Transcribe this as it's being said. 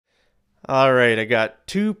All right, I got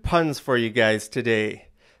two puns for you guys today.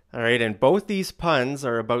 All right, and both these puns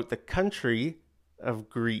are about the country of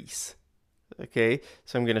Greece. Okay,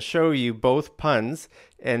 so I'm going to show you both puns,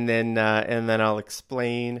 and then I'll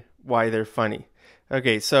explain why they're funny.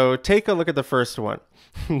 Okay, so take a look at the first one.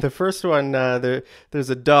 The first one, there's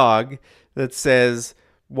a dog that says,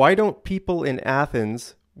 "Why don't people in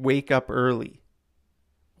Athens wake up early?"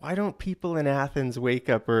 Why don't people in Athens wake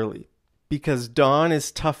up early? Because dawn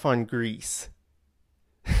is tough on Greece.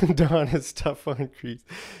 Dawn is tough on Greece.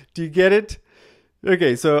 Do you get it?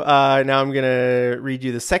 Okay, so now I'm gonna read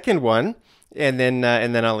you the second one, and then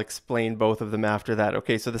I'll explain both of them after that.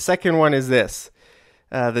 Okay, so the second one is this: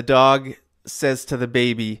 the dog says to the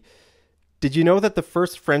baby, "Did you know that the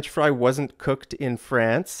first French fry wasn't cooked in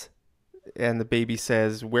France?" And the baby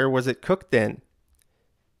says, "Where was it cooked then?"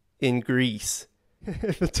 "In Greece."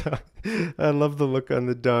 I love the look on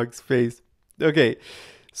the dog's face. Okay,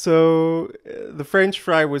 so the French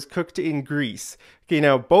fry was cooked in Greece. Okay,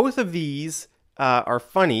 now both of these are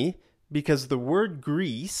funny because the word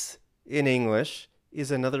grease in English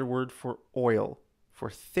is another word for oil,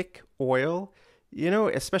 for thick oil.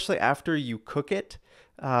 Especially after you cook it.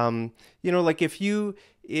 Like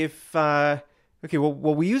okay,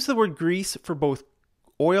 well, we use the word grease for both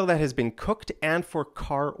oil that has been cooked and for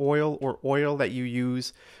car oil or oil that you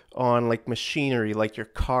use on like machinery, like your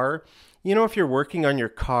car. If you're working on your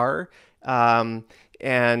car, and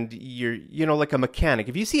you're like a mechanic.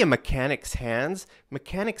 If you see a mechanic's hands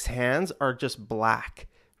are just black,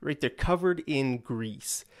 right? They're covered in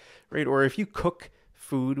grease, right? Or if you cook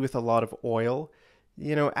food with a lot of oil,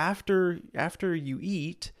 after you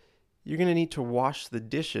eat, you're going to need to wash the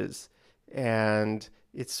dishes, and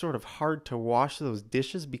it's sort of hard to wash those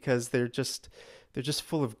dishes because they're just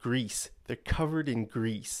full of grease. They're covered in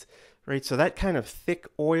grease, right? So that kind of thick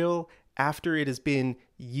oil after it has been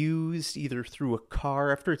used either through a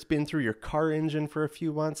car, after it's been through your car engine for a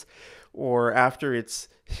few months, or after it's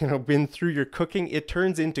been through your cooking, it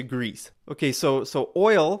turns into grease. Okay, so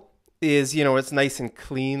oil is it's nice and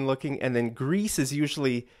clean looking, and then grease is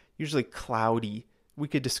usually cloudy. We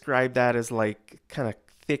could describe that as like kind of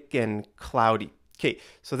thick and cloudy. Okay,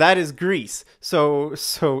 so that is Greece.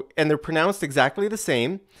 And they're pronounced exactly the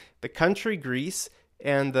same. The country Greece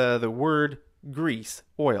and the word Grease,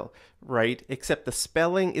 oil, right? Except the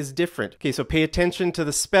spelling is different. Okay, so pay attention to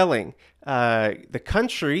the spelling. The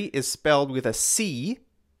country is spelled with a C,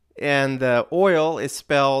 and the oil is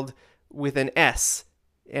spelled with an S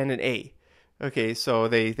and an A. Okay, so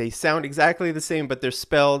they sound exactly the same, but they're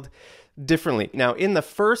spelled differently. Now, in the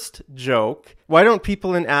first joke, why don't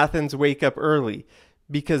people in Athens wake up early?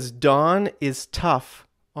 Because dawn is tough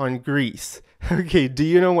on Greece. Okay, do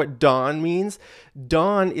you know what dawn means?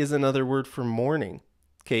 Dawn is another word for morning.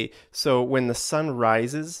 Okay, so when the sun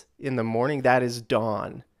rises in the morning, that is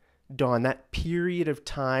dawn. Dawn, that period of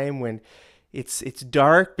time when it's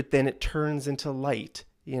dark, but then it turns into light.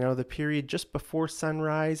 The period just before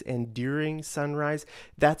sunrise and during sunrise,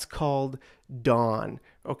 that's called dawn.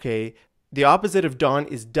 Okay, the opposite of dawn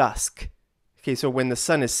is dusk. Okay, so when the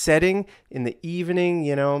sun is setting in the evening,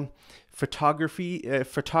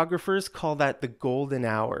 photographers call that the golden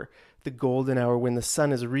hour. The golden hour when the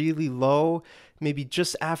sun is really low, maybe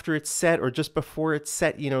just after it's set or just before it's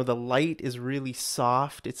set, the light is really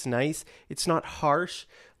soft. It's nice. It's not harsh.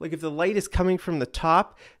 Like if the light is coming from the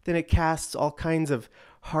top, then it casts all kinds of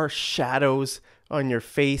harsh shadows on your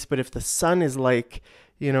face. But if the sun is like,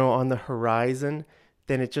 on the horizon,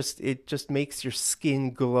 then it just makes your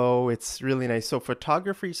skin glow. It's really nice. So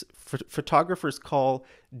photographers call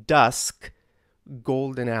dusk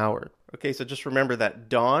golden hour. Okay, so just remember that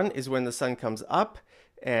dawn is when the sun comes up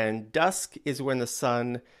and dusk is when the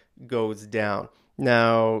sun goes down.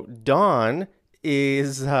 Now, Dawn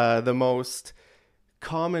is the most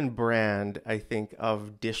common brand, I think,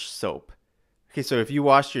 of dish soap. Okay, so if you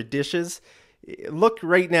wash your dishes, look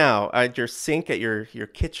right now at your sink, at your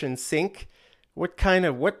kitchen sink. What kind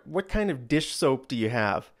of dish soap do you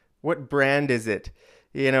have? What brand is it?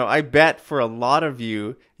 I bet for a lot of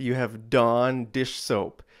you, you have Dawn dish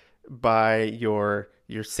soap by your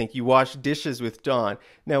sink. You wash dishes with Dawn.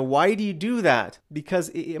 Now, why do you do that? Because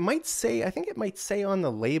it might say, I think it might say on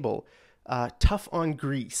the label, tough on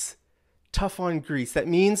grease. Tough on grease. That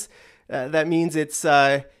means it's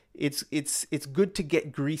good to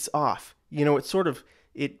get grease off.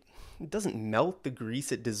 It doesn't melt the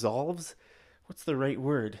grease, it dissolves. What's the right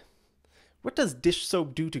word? What does dish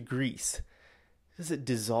soap do to grease? Does it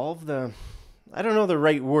dissolve I don't know the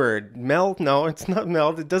right word. Melt? No, it's not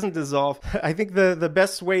melt. It doesn't dissolve. I think the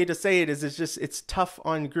best way to say it is it's tough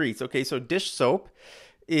on grease. Okay, so dish soap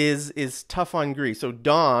is tough on grease. So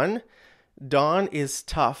Dawn Dawn is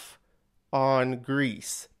tough on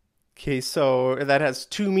Greece. Okay, so that has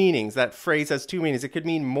two meanings. That phrase has two meanings. It could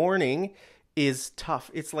mean morning is tough.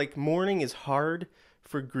 It's like morning is hard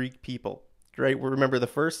for Greek people, right? Remember the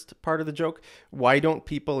first part of the joke? Why don't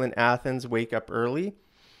people in Athens wake up early?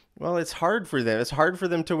 Well, it's hard for them. It's hard for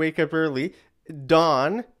them to wake up early.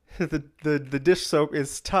 Dawn, the dish soap,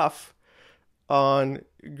 is tough on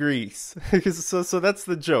Greece. So that's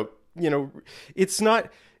the joke. It's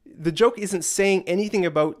not, the joke isn't saying anything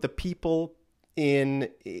about the people in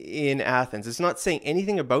Athens. It's not saying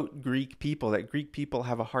anything about Greek people, that Greek people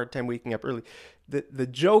have a hard time waking up early. The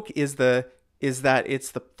joke is the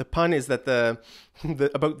pun is that the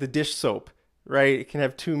about the dish soap, right? It can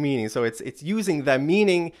have two meanings. So it's using the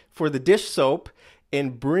meaning for the dish soap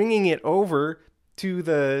and bringing it over to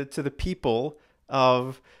the people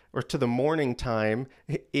of, or to the morning time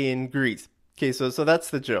in Greece. Okay, so that's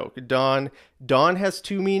the joke. Dawn has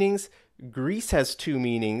two meanings. Greece has two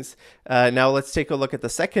meanings. Now let's take a look at the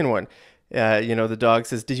second one. The dog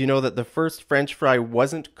says, "Did you know that the first French fry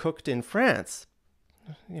wasn't cooked in France?"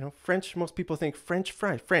 French, most people think French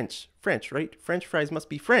fry, French, right? French fries must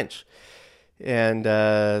be French. And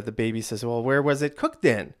the baby says, "Well, where was it cooked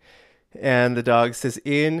then?" And the dog says,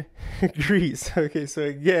 "In Greece." Okay, so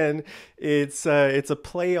again, it's a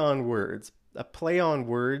play on words. A play on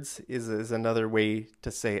words is another way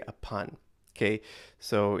to say a pun. Okay,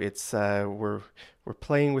 so it's we're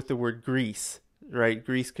playing with the word Greece, right?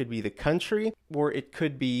 Greece could be the country, or it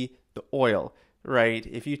could be the oil, right?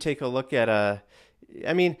 If you take a look at I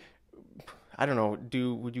don't know,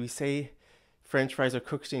 would you say French fries are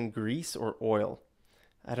cooked in grease or oil?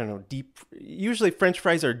 I don't know. Usually French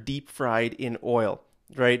fries are deep fried in oil,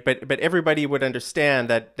 right? But everybody would understand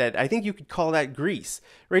that I think you could call that grease,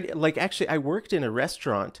 right? Like, actually, I worked in a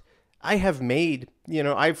restaurant. I have made,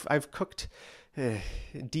 I've cooked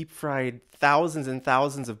deep fried thousands and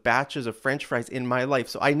thousands of batches of French fries in my life.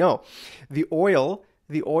 So I know the oil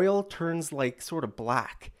turns like sort of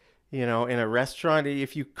black. In a restaurant,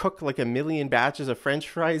 if you cook like 1,000,000 batches of French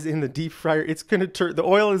fries in the deep fryer, the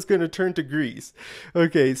oil is going to turn to grease.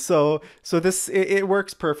 Okay, so this, it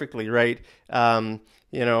works perfectly, right?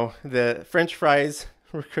 The French fries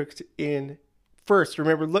were cooked in first.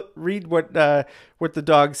 Remember, read what the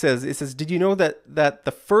dog says. It says, "Did you know that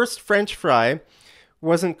the first French fry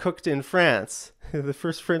wasn't cooked in France? The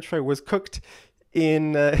first French fry was cooked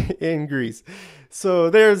in Greece." So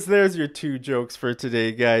there's your two jokes for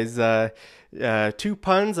today, guys. Two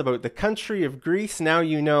puns about the country of Greece. Now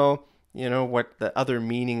you know what the other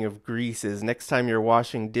meaning of Greece is. Next time you're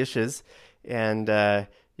washing dishes and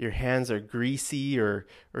your hands are greasy, or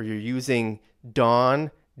you're using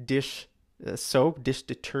Dawn dish soap, dish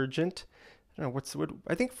detergent. I don't know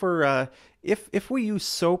I think for if we use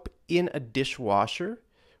soap in a dishwasher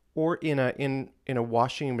or in a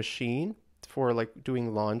washing machine for like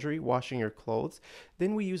doing laundry, washing your clothes,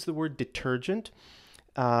 then we use the word detergent.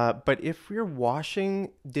 But if you're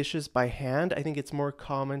washing dishes by hand, I think it's more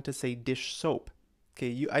common to say dish soap.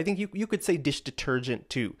 Okay, I think you could say dish detergent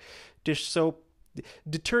too. Dish soap,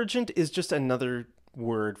 detergent is just another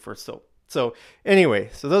word for soap. So anyway,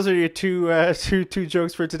 those are your two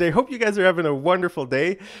jokes for today. Hope you guys are having a wonderful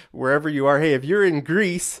day wherever you are. Hey, if you're in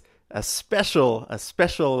Greece, a special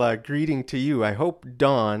greeting to you. I hope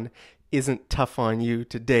Dawn isn't tough on you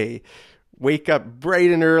today. Wake up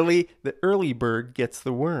bright and early. The early bird gets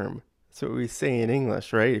the worm. That's what we say in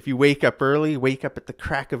English, right? If you wake up early, wake up at the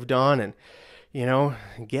crack of dawn and,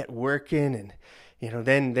 get working, and,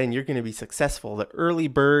 then you're going to be successful. The early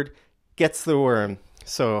bird gets the worm.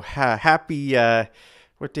 So happy,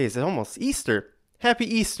 what day is it? Almost Easter. Happy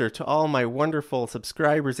Easter to all my wonderful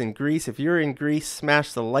subscribers in Greece. If you're in Greece,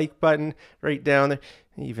 smash the like button right down there.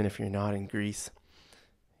 Even if you're not in Greece,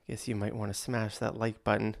 I guess you might want to smash that like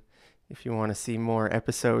button if you want to see more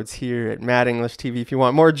episodes here at Mad English TV, if you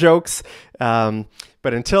want more jokes. But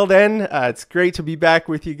until then, it's great to be back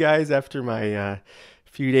with you guys after my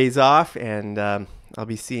few days off, and I'll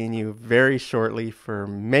be seeing you very shortly for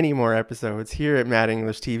many more episodes here at Mad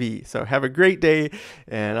English TV. So have a great day,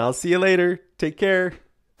 and I'll see you later. Take care.